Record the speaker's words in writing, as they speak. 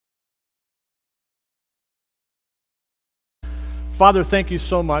Father, thank you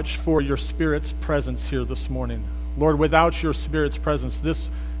so much for your Spirit's presence here this morning. Lord, without your Spirit's presence, this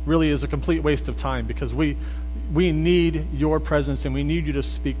really is a complete waste of time because we need your presence and we need you to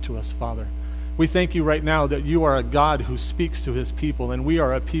speak to us, Father. We thank you right now that you are a God who speaks to his people, and we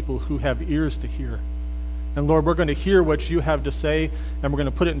are a people who have ears to hear. And Lord, we're going to hear what you have to say, and we're going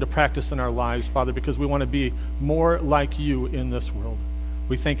to put it into practice in our lives, Father, because we want to be more like you in this world.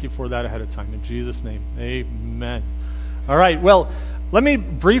 We thank you for that ahead of time. In Jesus' name, amen. All right, well, let me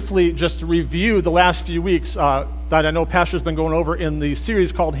briefly just review the last few weeks that I know Pastor's been going over in the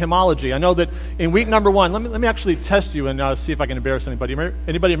series called Hymnology. I know that in week number 1, let me actually test you and see if I can embarrass anybody.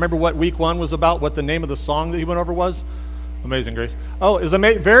 Anybody remember what week 1 was about, what the name of the song that he went over was? Amazing Grace. Oh, it was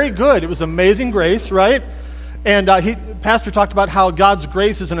very good. It was Amazing Grace, right? And Pastor talked about how God's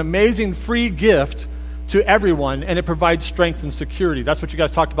grace is an amazing free gift to everyone, and it provides strength and security. That's what you guys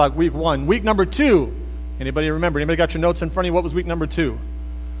talked about week 1. Week number 2, anybody remember? Anybody got your notes in front of you? What was week number 2?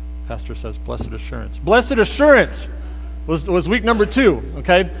 Pastor says, blessed assurance. Blessed assurance was week number 2,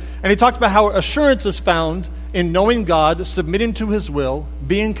 okay? And he talked about how assurance is found in knowing God, submitting to his will,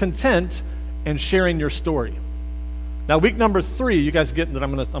 being content, and sharing your story. Now, week number 3, you guys get that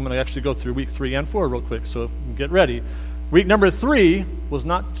I'm gonna actually go through week 3 and 4 real quick, so get ready. Week number 3 was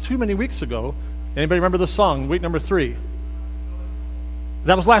not too many weeks ago. Anybody remember the song, week number 3?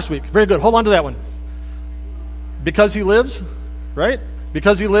 That was last week. Very good. Hold on to that one. Because he lives, right?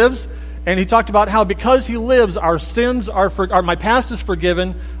 Because he lives. And he talked about how because he lives, our sins my past is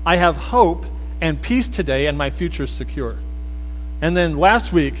forgiven, I have hope and peace today, and my future is secure. And then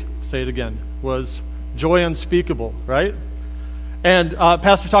last week, say it again, was joy unspeakable, right? And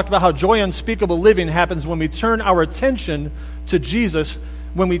Pastor talked about how joy unspeakable living happens when we turn our attention to Jesus,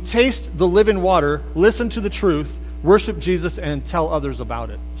 when we taste the living water, listen to the truth, worship Jesus, and tell others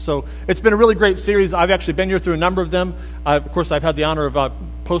about it. So it's been a really great series. I've actually been here through a number of them. Of course, I've had the honor of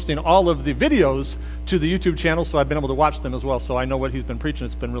posting all of the videos to the YouTube channel, so I've been able to watch them as well. So I know what he's been preaching.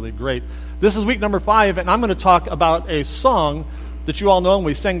 It's been really great. This is week number 5, and I'm going to talk about a song that you all know and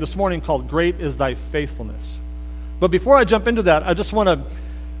we sang this morning called Great is Thy Faithfulness. But before I jump into that, I just want to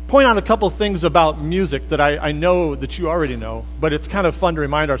point out a couple things about music that I know that you already know, but it's kind of fun to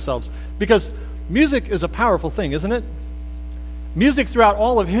remind ourselves. Because music is a powerful thing, isn't it? Music throughout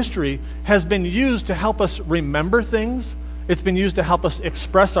all of history has been used to help us remember things. It's been used to help us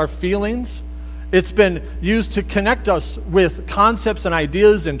express our feelings. It's been used to connect us with concepts and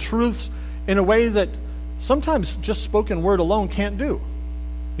ideas and truths in a way that sometimes just spoken word alone can't do.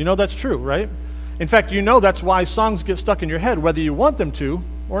 You know that's true, right? In fact, you know that's why songs get stuck in your head, whether you want them to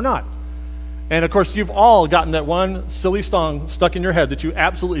or not. And of course, you've all gotten that one silly song stuck in your head that you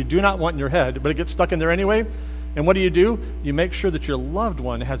absolutely do not want in your head, but it gets stuck in there anyway. And what do? You make sure that your loved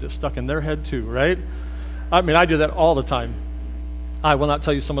one has it stuck in their head too, right? I mean, I do that all the time. I will not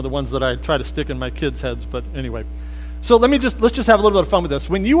tell you some of the ones that I try to stick in my kids' heads, but anyway. So let's just have a little bit of fun with this.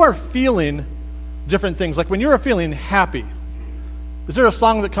 When you are feeling different things, like when you are feeling happy, is there a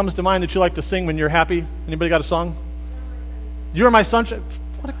song that comes to mind that you like to sing when you're happy? Anybody got a song? You Are My Sunshine.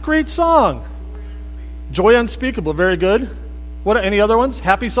 What a great song. Joy Unspeakable, very good. Any other ones?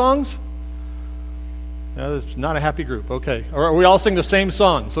 Happy songs? It's not a happy group, okay. Or we all sing the same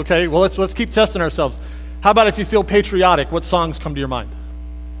songs, okay? Well, let's keep testing ourselves. How about if you feel patriotic, what songs come to your mind?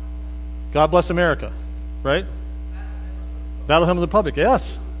 God Bless America, right? Battle Hymn of the Republic,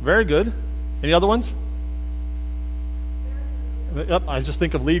 yes. Very good. Any other ones? Yep, I just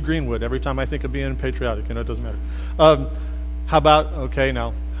think of Lee Greenwood every time I think of being patriotic. It doesn't matter. How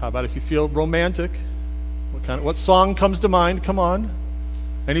about if you feel romantic? What song comes to mind? Come on.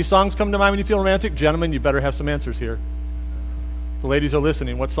 Any songs come to mind when you feel romantic? Gentlemen, you better have some answers here. The ladies are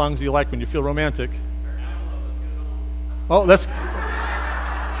listening. What songs do you like when you feel romantic? Oh, let's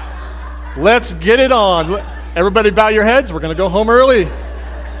get it on. Everybody bow your heads. We're going to go home early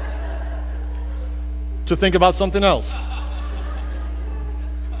to think about something else.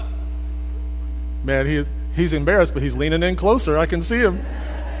 Man, he's embarrassed, but he's leaning in closer. I can see him.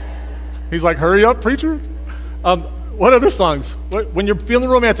 He's like, hurry up, preacher. What other songs? When you're feeling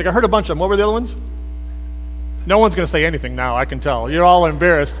romantic, I heard a bunch of them. What were the other ones? No one's going to say anything now, I can tell. You're all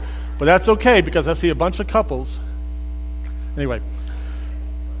embarrassed. But that's okay, because I see a bunch of couples. Anyway,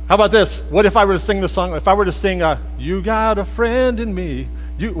 how about this? What if I were to sing the song? If I were to sing, You Got a Friend in Me.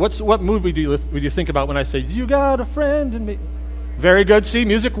 What movie would you think about when I say, You got a friend in me? Very good. See,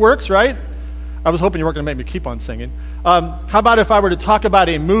 music works, right? I was hoping you weren't going to make me keep on singing. How about if I were to talk about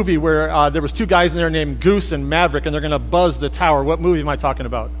a movie where there was 2 guys in there named Goose and Maverick, and they're going to buzz the tower? What movie am I talking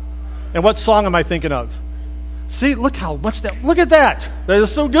about? And what song am I thinking of? See, look at that. That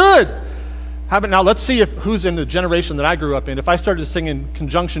is so good. How about now, let's see who's in the generation that I grew up in. If I started singing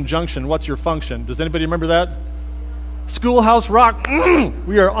Conjunction Junction, What's Your Function? Does anybody remember that? Schoolhouse Rock,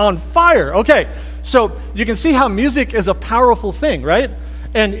 we are on fire. Okay, so you can see how music is a powerful thing, right?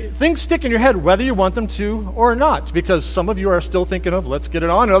 And things stick in your head whether you want them to or not, because some of you are still thinking of Let's Get It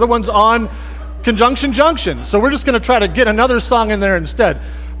On, and other ones on Conjunction Junction. So we're just going to try to get another song in there instead.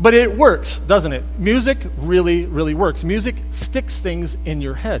 But it works, doesn't it? Music really, really works. Music sticks things in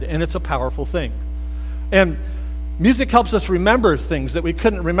your head, and it's a powerful thing. And music helps us remember things that we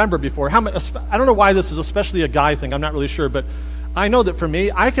couldn't remember before. I don't know why this is especially a guy thing. I'm not really sure, but I know that for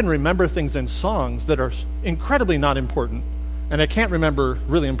me, I can remember things in songs that are incredibly not important, and I can't remember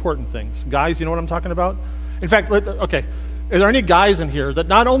really important things. Guys, you know what I'm talking about? In fact, okay, are there any guys in here that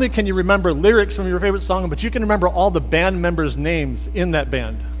not only can you remember lyrics from your favorite song, but you can remember all the band members' names in that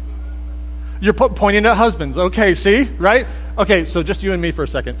band? You're pointing at husbands. Okay, see, right? Okay, so just you and me for a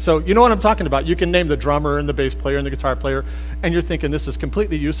second. So you know what I'm talking about. You can name the drummer and the bass player and the guitar player, and you're thinking, this is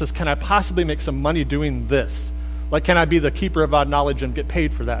completely useless. Can I possibly make some money doing this? Like, can I be the keeper of odd knowledge and get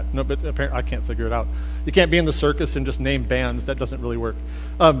paid for that? No, but apparently I can't figure it out. You can't be in the circus and just name bands. That doesn't really work.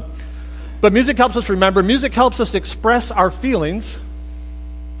 But music helps us remember. Music helps us express our feelings.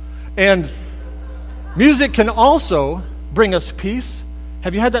 And music can also bring us peace.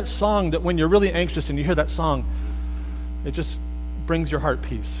 Have you had that song that when you're really anxious and you hear that song, it just brings your heart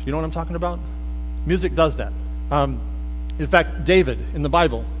peace? You know what I'm talking about? Music does that. In fact, David in the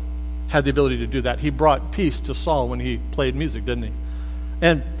Bible had the ability to do that. He brought peace to Saul when he played music, didn't he?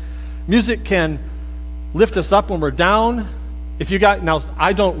 And music can lift us up when we're down. Now,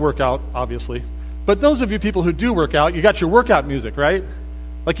 I don't work out, obviously, but those of you people who do work out, you got your workout music, right?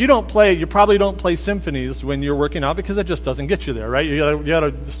 Like you probably don't play symphonies when you're working out because it just doesn't get you there, right? You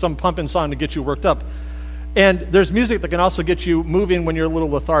got some pumping song to get you worked up. And there's music that can also get you moving when you're a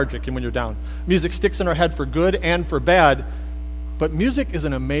little lethargic and when you're down. Music sticks in our head for good and for bad, but music is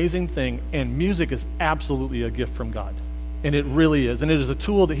an amazing thing, and music is absolutely a gift from God. And it really is, and it is a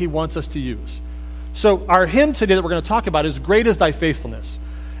tool that he wants us to use. So our hymn today that we're going to talk about is Great is Thy Faithfulness.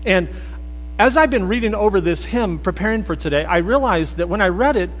 And as I've been reading over this hymn, preparing for today, I realized that when I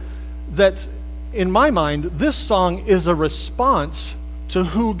read it, that in my mind, this song is a response to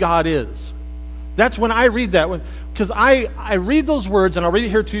who God is. That's when I read that, because I read those words, and I'll read it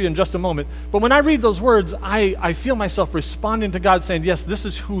here to you in just a moment, but when I read those words, I feel myself responding to God saying, yes, this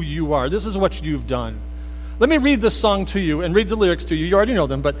is who you are. This is what you've done. Let me read this song to you and read the lyrics to you. You already know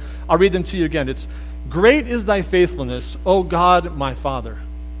them, but I'll read them to you again. It's, Great is thy faithfulness, O God, my Father.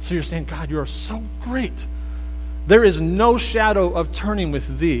 So you're saying, God, you are so great. There is no shadow of turning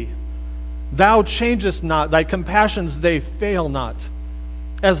with thee. Thou changest not, thy compassions, they fail not.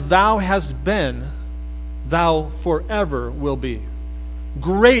 As thou hast been, thou forever will be.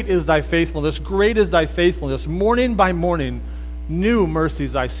 Great is thy faithfulness, great is thy faithfulness. Morning by morning, new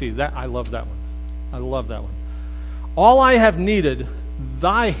mercies I see. I love that one. I love that one. All I have needed,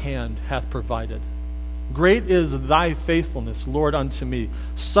 thy hand hath provided. Great is thy faithfulness, Lord, unto me.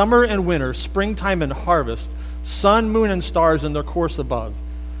 Summer and winter, springtime and harvest, sun, moon, and stars in their course above,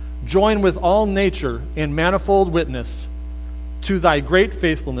 join with all nature in manifold witness to thy great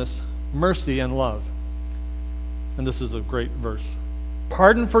faithfulness, mercy, and love. And this is a great verse.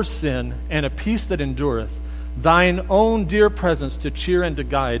 Pardon for sin and a peace that endureth, thine own dear presence to cheer and to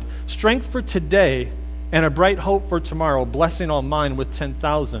guide, strength for today and a bright hope for tomorrow, blessing all mine with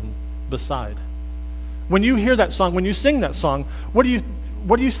 10,000 beside. When you hear that song, when you sing that song, what do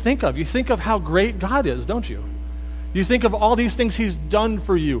you think of? You think of how great God is, don't you? You think of all these things he's done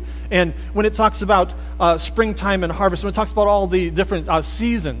for you. And when it talks about springtime and harvest, when it talks about all the different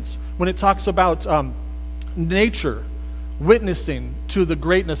seasons, when it talks about nature witnessing to the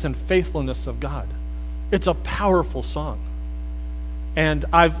greatness and faithfulness of God, it's a powerful song. And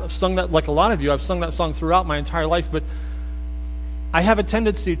I've sung that, like a lot of you, I've sung that song throughout my entire life, but I have a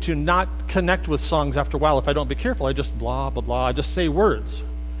tendency to not connect with songs after a while if I don't be careful. I just blah, blah, blah. I just say words.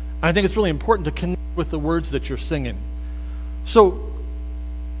 And I think it's really important to connect with the words that you're singing. So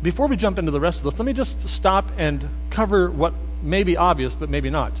before we jump into the rest of this, let me just stop and cover what may be obvious, but maybe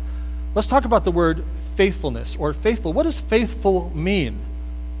not. Let's talk about the word faithfulness or faithful. What does faithful mean?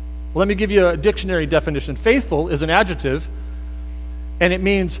 Well, let me give you a dictionary definition. Faithful is an adjective, and it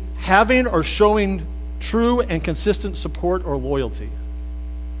means having or showing true and consistent support or loyalty.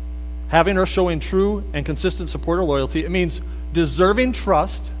 Having or showing true and consistent support or loyalty. It means deserving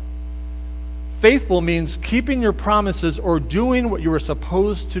trust. Faithful means keeping your promises or doing what you were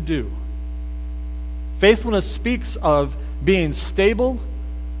supposed to do. Faithfulness speaks of being stable,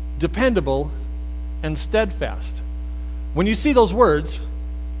 dependable, and steadfast. When you see those words,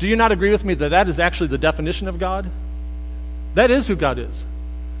 Do you not agree with me that that is actually the definition of God? That is who God is.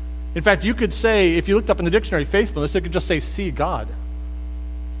 In fact, you could say, if you looked up in the dictionary, faithfulness, it could just say, see God.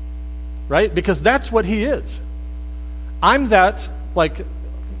 Right? Because that's what he is. I'm that,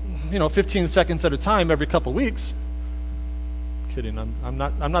 15 seconds at a time every couple weeks. Kidding, I'm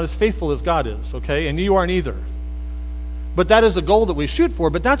not as faithful as God is, okay? And you aren't either. But that is a goal that we shoot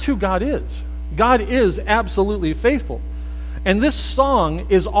for, but that's who God is. God is absolutely faithful. And this song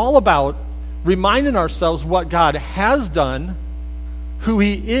is all about reminding ourselves what God has done, who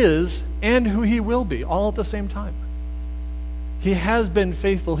he is, and who he will be, all at the same time. He has been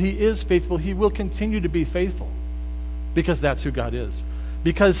faithful. He is faithful. He will continue to be faithful because that's who God is.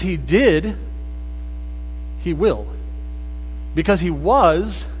 Because he did, he will. Because he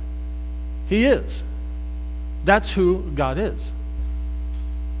was, he is. That's who God is.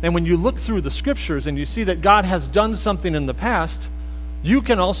 And when you look through the scriptures and you see that God has done something in the past, you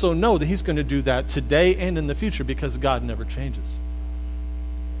can also know that he's going to do that today and in the future because God never changes.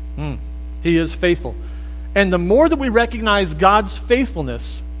 He is faithful. And the more that we recognize God's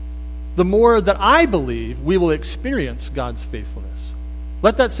faithfulness, the more that I believe we will experience God's faithfulness.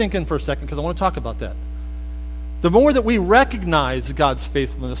 Let that sink in for a second because I want to talk about that. The more that we recognize God's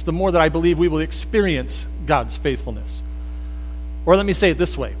faithfulness, the more that I believe we will experience God's faithfulness. Or let me say it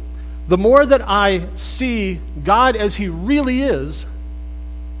this way. The more that I see God as he really is,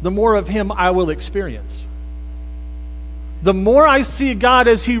 the more of him I will experience. The more I see God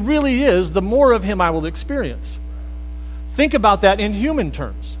as he really is, the more of him I will experience. Think about that in human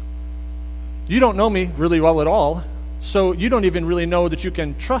terms. You don't know me really well at all, so you don't even really know that you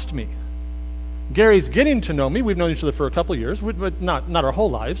can trust me. Gary's getting to know me. We've known each other for a couple of years, but not our whole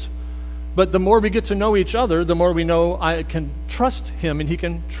lives. But the more we get to know each other, the more we know I can trust him and he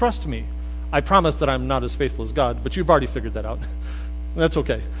can trust me. I promise that I'm not as faithful as God, but you've already figured that out. That's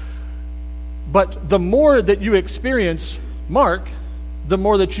okay. But the more that you experience Mark, the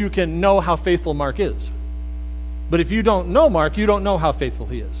more that you can know how faithful Mark is. But if you don't know Mark, you don't know how faithful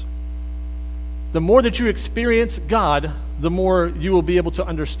he is. The more that you experience God, the more you will be able to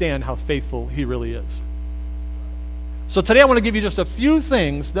understand how faithful he really is. So today I want to give you just a few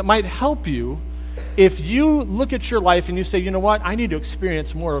things that might help you if you look at your life and you say, you know what, I need to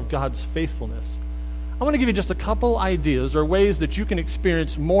experience more of God's faithfulness. I want to give you just a couple ideas or ways that you can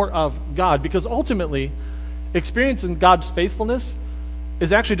experience more of God, because ultimately, experiencing God's faithfulness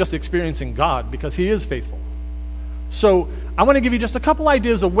is actually just experiencing God because he is faithful. So I want to give you just a couple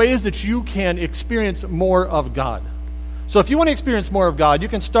ideas of ways that you can experience more of God. So if you want to experience more of God, you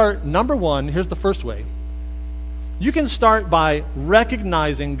can start, number one, here's the first way. You can start by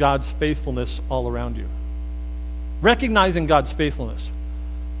recognizing God's faithfulness all around you. Recognizing God's faithfulness.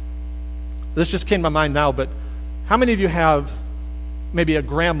 This just came to my mind now, but how many of you have maybe a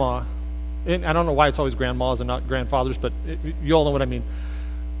grandma, and I don't know why it's always grandmas and not grandfathers, but you all know what I mean.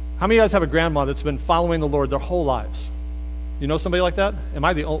 How many of you guys have a grandma that's been following the Lord their whole lives? You know somebody like that? Am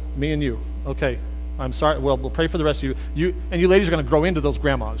I the old, me and you? Okay. I'm sorry. Well, we'll pray for the rest of you. You ladies are going to grow into those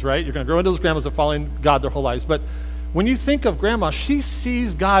grandmas, right? You're going to grow into those grandmas that are following God their whole lives. But when you think of grandma, she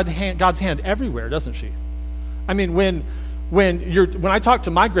sees God's hand everywhere, doesn't she? I mean, when I talk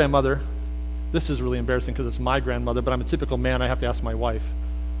to my grandmother, this is really embarrassing because it's my grandmother, but I'm a typical man. I have to ask my wife.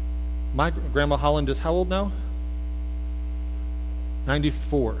 My grandma Holland is how old now?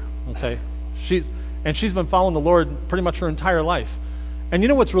 94. Okay, she's been following the Lord pretty much her entire life. And you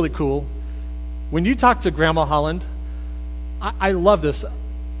know what's really cool? When you talk to Grandma Holland, I love this.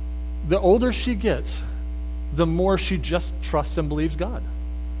 The older she gets, the more she just trusts and believes God.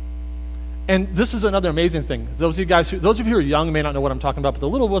 And this is another amazing thing. Those of you who are young may not know what I'm talking about, but the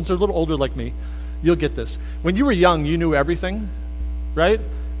little ones are a little older like me. You'll get this. When you were young, you knew everything, right?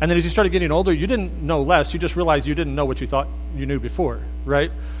 And then as you started getting older, you didn't know less. You just realized you didn't know what you thought you knew before,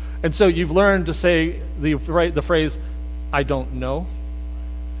 right? And so you've learned to say the phrase, I don't know.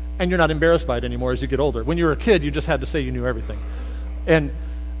 And you're not embarrassed by it anymore as you get older. When you were a kid, you just had to say you knew everything. And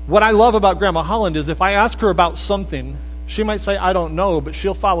what I love about Grandma Holland is if I ask her about something, she might say, I don't know, but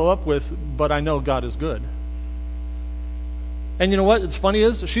she'll follow up with, but I know God is good. And you know what? What's funny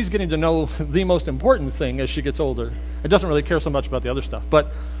is she's getting to know the most important thing as she gets older. It doesn't really care so much about the other stuff. But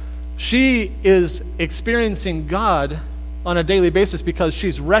she is experiencing God on a daily basis because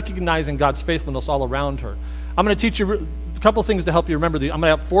she's recognizing God's faithfulness all around her. I'm going to teach you a couple things to help you remember. I'm going to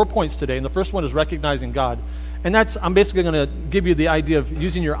have 4 points today, and the first one is recognizing God. And I'm basically going to give you the idea of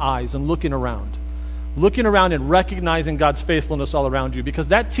using your eyes and looking around. Looking around and recognizing God's faithfulness all around you, because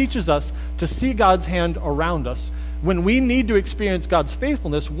that teaches us to see God's hand around us. When we need to experience God's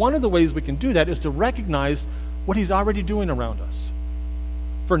faithfulness, one of the ways we can do that is to recognize what he's already doing around us.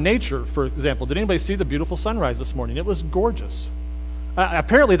 for nature, for example, did anybody see the beautiful sunrise this morning? It was gorgeous.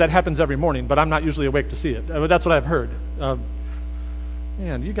 Apparently that happens every morning, but I'm not usually awake to see it. That's what I've heard.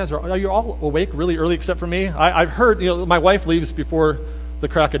 Man, you guys are you all awake really early except for me? I've heard, my wife leaves before the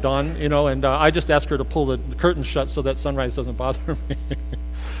crack of dawn, and I just ask her to pull the curtains shut so that sunrise doesn't bother me.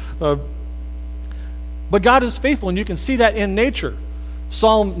 But God is faithful, and you can see that in nature.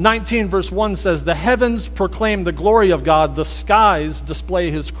 Psalm 19 verse 1 says, "The heavens proclaim the glory of God, the skies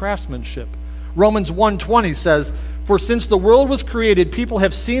display his craftsmanship." Romans 1:20 says, "For since the world was created, people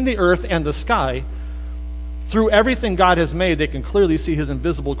have seen the earth and the sky. Through everything God has made, they can clearly see his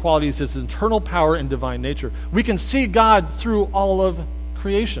invisible qualities, his internal power and divine nature." We can see God through all of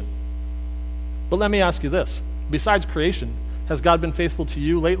creation. But let me ask you this. Besides creation, has God been faithful to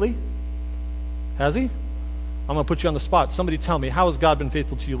you lately? Has he? I'm going to put you on the spot. Somebody tell me, how has God been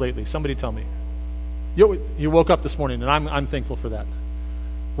faithful to you lately? Somebody tell me. You woke up this morning, and I'm thankful for that.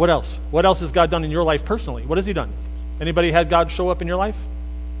 What else? What else has God done in your life personally? What has he done? Anybody had God show up in your life?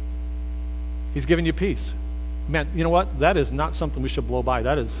 He's given you peace. Man, you know what? That is not something we should blow by.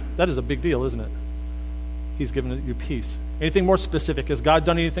 That is a big deal, isn't it? He's given you peace. Anything more specific? Has God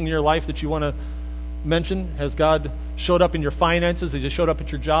done anything in your life that you want to mention? Has God showed up in your finances? Has he showed up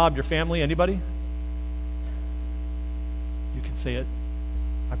at your job, your family? Anybody? You can say it.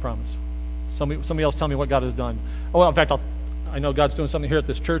 I promise. Somebody else tell me what God has done. Oh, well, in fact, I know God's doing something here at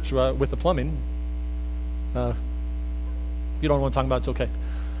this church with the plumbing. If you don't want to talk about it, it's okay.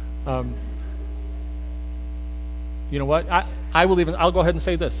 You know what? I'll go ahead and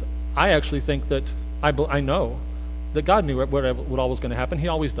say this. I actually think that I know that God knew what all was going to happen. He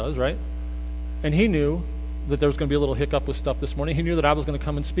always does, right? And he knew that there was going to be a little hiccup with stuff this morning. He knew that I was going to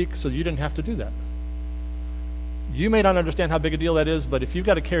come and speak, so you didn't have to do that. You may not understand how big a deal that is, but if you've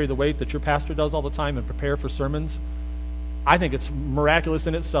got to carry the weight that your pastor does all the time and prepare for sermons, I think it's miraculous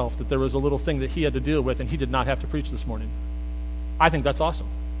in itself that there was a little thing that he had to deal with and he did not have to preach this morning. I think that's awesome.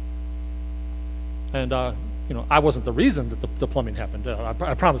 And, I wasn't the reason that the plumbing happened.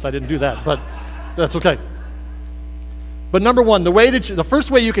 I promise I didn't do that, but that's okay. But number one, the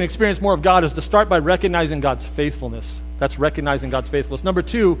first way you can experience more of God is to start by recognizing God's faithfulness. That's recognizing God's faithfulness. Number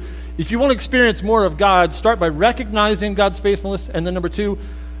two, if you want to experience more of God, start by recognizing God's faithfulness. And then number two,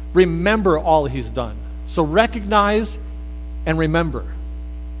 remember all he's done. So recognize and remember.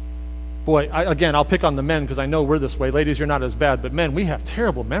 Boy, I'll pick on the men because I know we're this way. Ladies, you're not as bad. But men, we have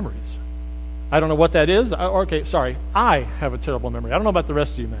terrible memories. I don't know what that is. I have a terrible memory. I don't know about the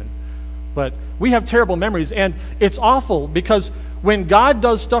rest of you men. But we have terrible memories. And it's awful because when God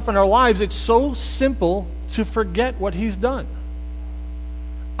does stuff in our lives, it's so simple to forget what he's done.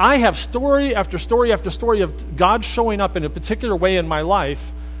 I have story after story after story of God showing up in a particular way in my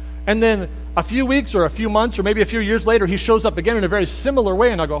life. And then a few weeks or a few months or maybe a few years later, he shows up again in a very similar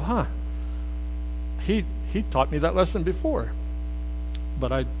way. And I go, he taught me that lesson before.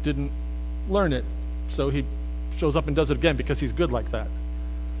 But I didn't learn it. So he shows up and does it again because he's good like that.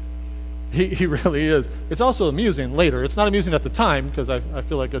 He really is. It's also amusing later. It's not amusing at the time because I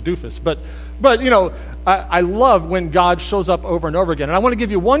feel like a doofus. But I love when God shows up over and over again. And I want to give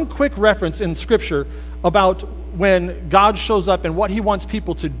you one quick reference in Scripture about when God shows up and what he wants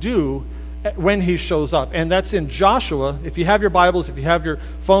people to do when he shows up. And that's in Joshua. If you have your Bibles, if you have your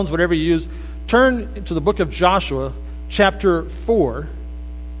phones, whatever you use, turn to the book of Joshua, chapter 4,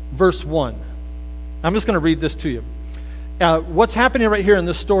 verse 1. I'm just going to read this to you. What's happening right here in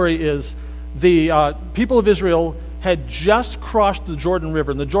this story is the people of Israel had just crossed the Jordan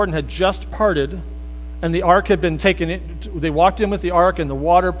River, and the Jordan had just parted, and the ark had been taken in. They walked in with the ark, and the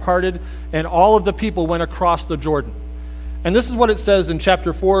water parted, and all of the people went across the Jordan. And this is what it says in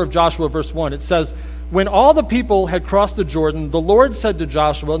chapter 4 of Joshua, verse 1. It says, "When all the people had crossed the Jordan, the Lord said to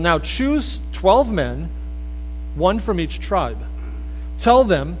Joshua, 'Now choose 12 men, one from each tribe. Tell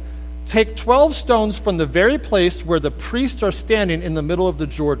them, take 12 stones from the very place where the priests are standing in the middle of the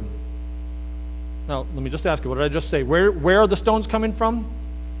Jordan.'" Now, let me just ask you, what did I just say? Where are the stones coming from?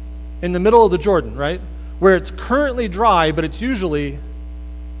 In the middle of the Jordan, right? Where it's currently dry, but it's usually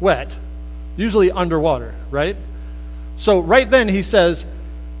wet, usually underwater, right? So right then he says,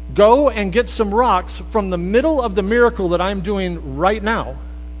 go and get some rocks from the middle of the miracle that I'm doing right now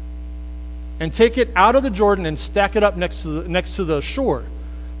and take it out of the Jordan and stack it up next to the shore.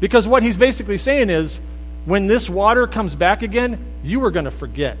 Because what he's basically saying is, when this water comes back again, you are going to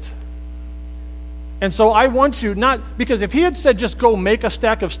forget. And so I want you, not, because if he had said just go make a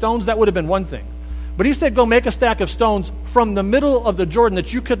stack of stones, that would have been one thing. But he said go make a stack of stones from the middle of the Jordan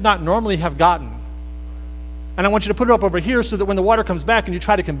that you could not normally have gotten. And I want you to put it up over here so that when the water comes back and you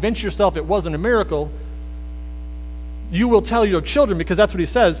try to convince yourself it wasn't a miracle, you will tell your children, because that's what he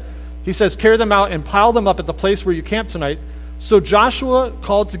says. He says, carry them out and pile them up at the place where you camp tonight. So Joshua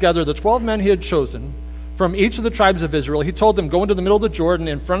called together the 12 men he had chosen from each of the tribes of Israel. He told them, go into the middle of the Jordan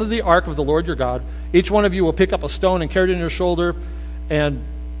in front of the ark of the Lord your God. Each one of you will pick up a stone and carry it on your shoulder, and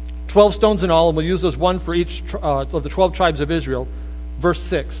 12 stones in all, and we'll use those one for each of the 12 tribes of Israel. Verse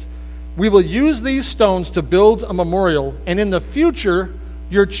 6, we will use these stones to build a memorial, and in the future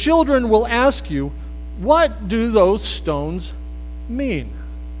your children will ask you, what do those stones mean?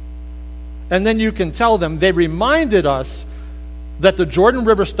 And then you can tell them, they reminded us that the Jordan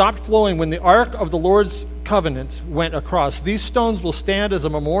River stopped flowing when the ark of the Lord's covenant went across. These stones will stand as a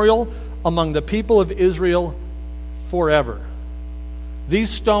memorial among the people of Israel forever.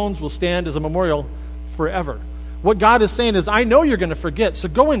 These stones will stand as a memorial forever. What God is saying is, I know you're going to forget, so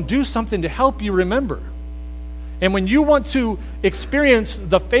go and do something to help you remember. And when you want to experience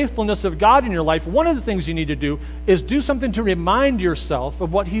the faithfulness of God in your life, one of the things you need to do is do something to remind yourself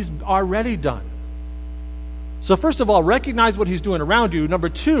of what he's already done. So first of all, recognize what he's doing around you. Number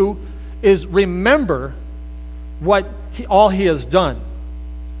two is remember all he has done.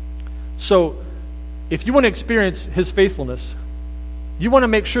 So if you want to experience his faithfulness, you want to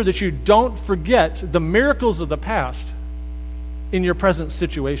make sure that you don't forget the miracles of the past in your present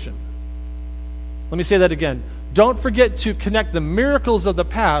situation. Let me say that again. Don't forget to connect the miracles of the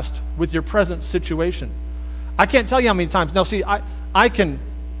past with your present situation. I can't tell you how many times. Now, see, I can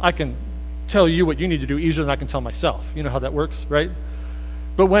tell you what you need to do easier than I can tell myself. You know how that works, right?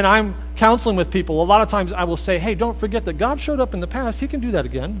 But when I'm counseling with people, a lot of times I will say, hey, don't forget that God showed up in the past. He can do that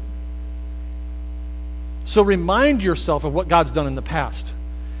again. So remind yourself of what God's done in the past.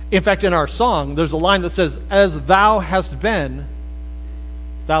 In fact, in our song, there's a line that says, as thou hast been,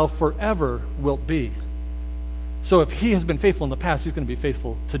 thou forever wilt be. So if he has been faithful in the past, he's going to be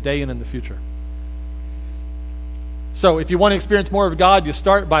faithful today and in the future. So if you want to experience more of God, you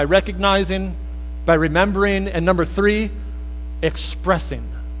start by recognizing, by remembering, and number three, expressing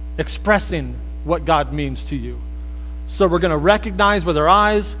what God means to you. So we're going to recognize with our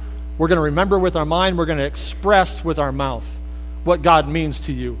eyes, we're going to remember with our mind, we're going to express with our mouth what God means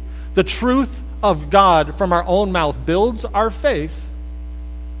to you. The truth of God from our own mouth builds our faith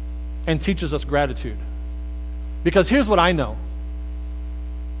and teaches us gratitude. Because here's what I know.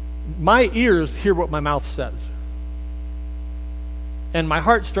 My ears hear what my mouth says. And my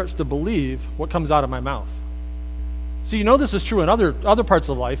heart starts to believe what comes out of my mouth. So you know this is true in other parts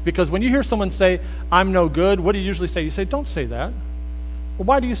of life, because when you hear someone say, I'm no good, what do you usually say? You say, don't say that. Well,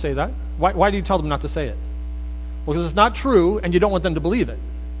 why do you say that? Why do you tell them not to say it? Well, because it's not true, and you don't want them to believe it.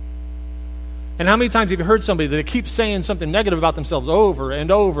 And how many times have you heard somebody that keeps saying something negative about themselves over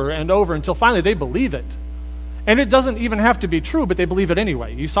and over and over until finally they believe it? And it doesn't even have to be true, but they believe it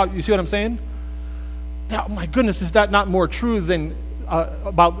anyway. You see what I'm saying? Oh my goodness, is that not more true than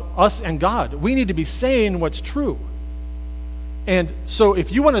about us and God? We need to be saying what's true. And so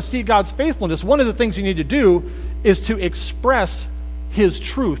if you want to see God's faithfulness, one of the things you need to do is to express his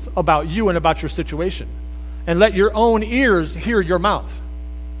truth about you and about your situation. And let your own ears hear your mouth.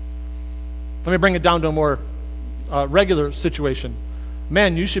 Let me bring it down to a more regular situation.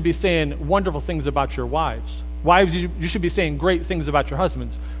 Men, you should be saying wonderful things about your wives. Wives, you should be saying great things about your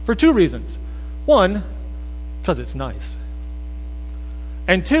husbands for two reasons. One, because it's nice.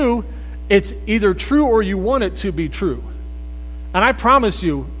 And two, it's either true or you want it to be true. And I promise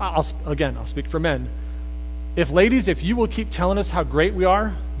you, I'll speak for men. If you will keep telling us how great we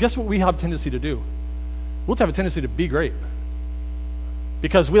are, guess what we have a tendency to do? We'll have a tendency to be great.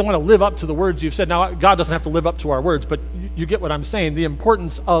 Because we want to live up to the words you've said. Now, God doesn't have to live up to our words, but you get what I'm saying, the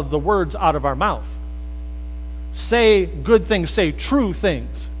importance of the words out of our mouth. Say good things, say true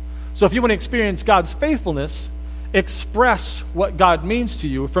things. So if you want to experience God's faithfulness, express what God means to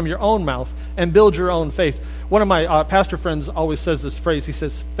you from your own mouth and build your own faith. One of my pastor friends always says this phrase. He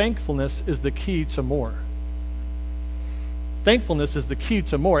says, thankfulness is the key to more. Thankfulness is the key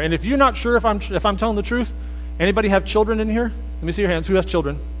to more. And if you're not sure if I'm telling the truth, anybody have children in here? Let me see your hands. Who has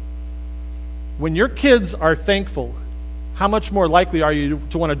children? When your kids are thankful, how much more likely are you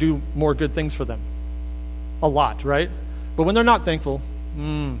to want to do more good things for them? A lot, right? But when they're not thankful,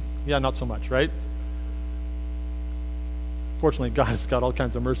 not so much, right? Fortunately, God has got all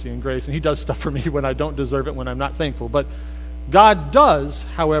kinds of mercy and grace, and he does stuff for me when I don't deserve it, when I'm not thankful. But God does,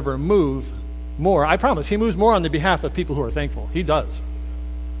 however, move more. I promise, he moves more on the behalf of people who are thankful. He does.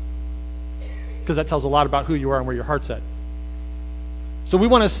 Because that tells a lot about who you are and where your heart's at. So we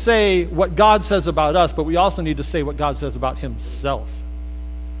want to say what God says about us, but we also need to say what God says about himself.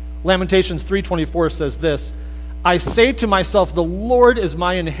 Lamentations 3:24 says this, I say to myself, the Lord is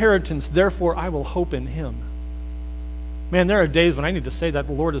my inheritance, therefore I will hope in him. Man, there are days when I need to say that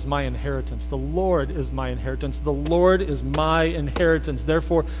the Lord is my inheritance. The Lord is my inheritance. The Lord is my inheritance.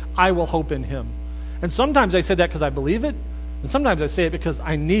 Therefore, I will hope in him. And sometimes I say that because I believe it, and sometimes I say it because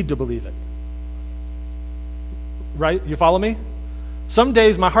I need to believe it. Right? You follow me? Some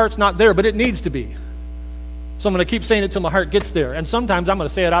days my heart's not there, but it needs to be. So I'm going to keep saying it till my heart gets there. And sometimes I'm going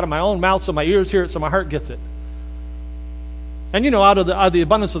to say it out of my own mouth so my ears hear it so my heart gets it. And out of the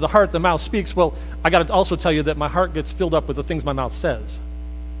abundance of the heart, the mouth speaks. Well, I got to also tell you that my heart gets filled up with the things my mouth says.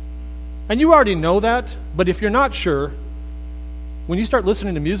 And you already know that, but if you're not sure, when you start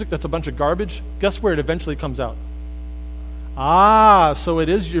listening to music that's a bunch of garbage, guess where it eventually comes out? So it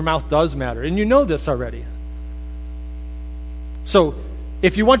is, your mouth does matter. And you know this already. So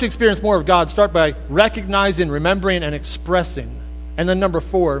if you want to experience more of God, start by recognizing, remembering, and expressing. And then number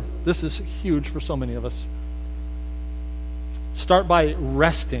 4, this is huge for so many of us. Start by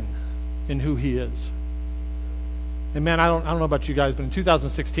resting in who he is. And man, I don't know about you guys, but in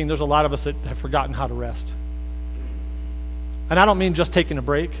 2016, there's a lot of us that have forgotten how to rest. And I don't mean just taking a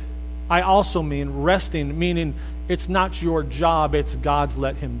break. I also mean resting, meaning it's not your job, it's God's.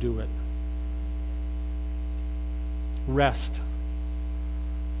 Let him do it. Rest.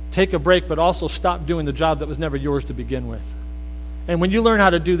 Take a break, but also stop doing the job that was never yours to begin with. And when you learn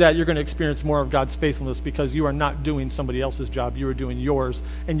how to do that, you're going to experience more of God's faithfulness because you are not doing somebody else's job. You are doing yours.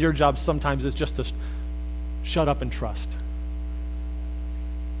 And your job sometimes is just to shut up and trust.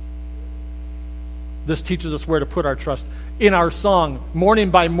 This teaches us where to put our trust. In our song, morning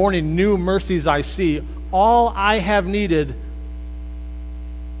by morning, new mercies I see. All I have needed,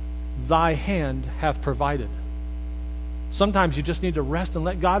 thy hand hath provided. Sometimes you just need to rest and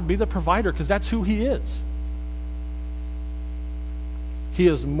let God be the provider because that's who he is. He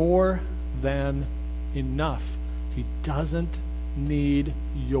is more than enough. He doesn't need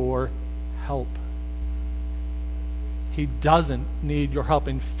your help. He doesn't need your help.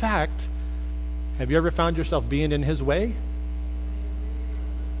 In fact, have you ever found yourself being in his way?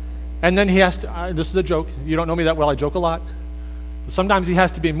 And then he has to, this is a joke. You don't know me that well. I joke a lot. But sometimes he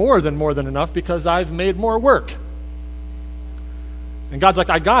has to be more than enough because I've made more work. And God's like,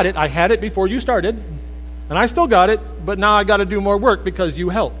 I got it. I had it before you started. And I still got it, but now I got to do more work because you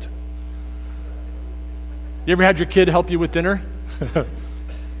helped. You ever had your kid help you with dinner?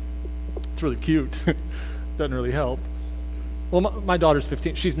 It's really cute. Doesn't really help. Well, my daughter's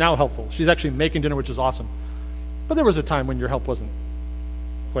 15. She's now helpful. She's actually making dinner, which is awesome. But there was a time when your help wasn't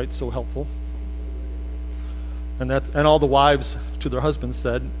quite so helpful. And all the wives to their husbands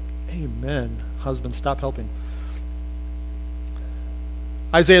said, amen. Husbands, stop helping.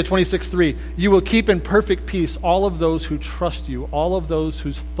 Isaiah 26:3, you will keep in perfect peace all of those who trust you, all of those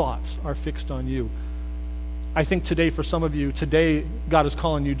whose thoughts are fixed on you. I think today, for some of you, today God is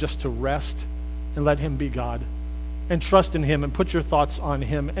calling you just to rest and let him be God. And trust in him and put your thoughts on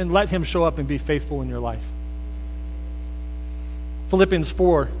him and let him show up and be faithful in your life. Philippians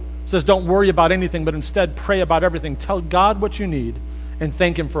 4 says, don't worry about anything, but instead pray about everything. Tell God what you need and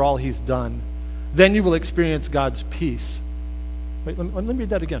thank him for all he's done. Then you will experience God's peace. Wait, let me read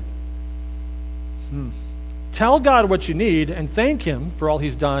that again. Tell God what you need and thank him for all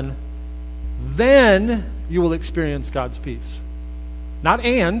he's done. Then you will experience God's peace. Not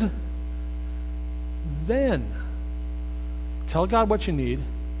and. Then. Tell God what you need.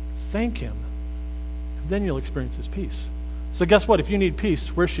 Thank him. And then you'll experience his peace. So guess what? If you need peace,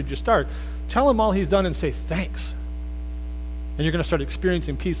 where should you start? Tell him all he's done and say thanks. And you're going to start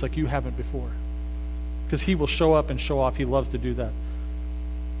experiencing peace like you haven't before. Because he will show up and show off. He loves to do that.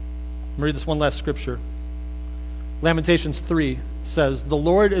 Let me read this one last scripture. Lamentations 3 says, the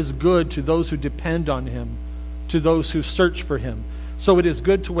Lord is good to those who depend on him, to those who search for him. So it is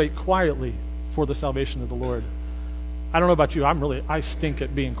good to wait quietly for the salvation of the Lord. I don't know about you. I stink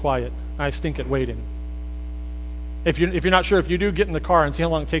at being quiet. I stink at waiting. If you're not sure, if you do, get in the car and see how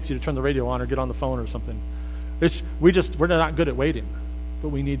long it takes you to turn the radio on or get on the phone or something. We're not good at waiting, but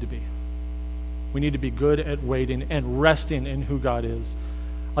we need to be. We need to be good at waiting and resting in who God is.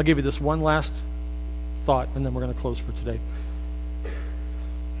 I'll give you this one last thought, and then we're going to close for today.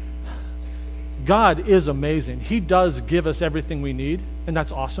 God is amazing. He does give us everything we need, and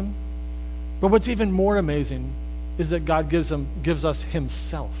that's awesome. But what's even more amazing is that God gives us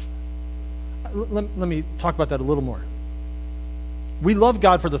himself. Let me talk about that a little more. We love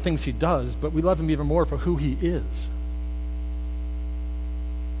God for the things he does, but we love him even more for who he is.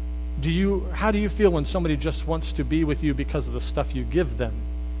 How do you feel when somebody just wants to be with you because of the stuff you give them?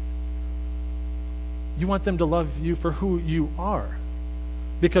 You want them to love you for who you are.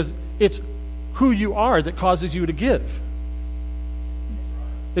 Because it's who you are that causes you to give.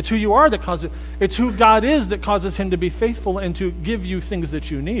 It's who you are that causes it. It's who God is that causes him to be faithful and to give you things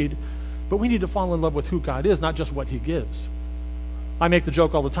that you need. But we need to fall in love with who God is, not just what he gives. I make the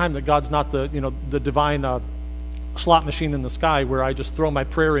joke all the time that God's not the divine slot machine in the sky where I just throw my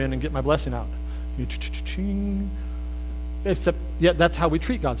prayer in and get my blessing out. Except, yeah, that's how we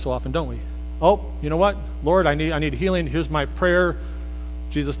treat God so often, don't we? Oh, you know what? Lord, I need healing. Here's my prayer.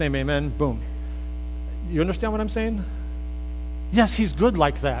 In Jesus' name, amen. Boom. You understand what I'm saying? Yes, he's good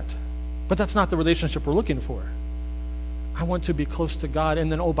like that. But that's not the relationship we're looking for. I want to be close to God.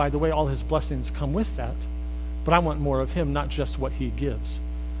 And then, oh, by the way, all his blessings come with that. But I want more of him, not just what he gives.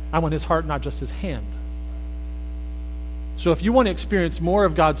 I want his heart, not just his hand. So if you want to experience more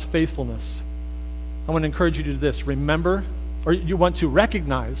of God's faithfulness, I want to encourage you to do this. Remember, or you want to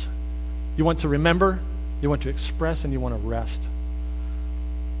recognize, you want to remember, you want to express, and you want to rest.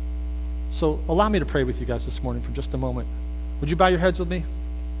 So allow me to pray with you guys this morning for just a moment. Would you bow your heads with me?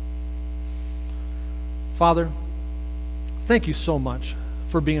 Father, thank you so much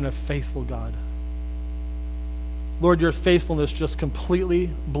for being a faithful God. Lord, your faithfulness just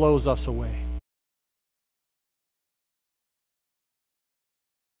completely blows us away.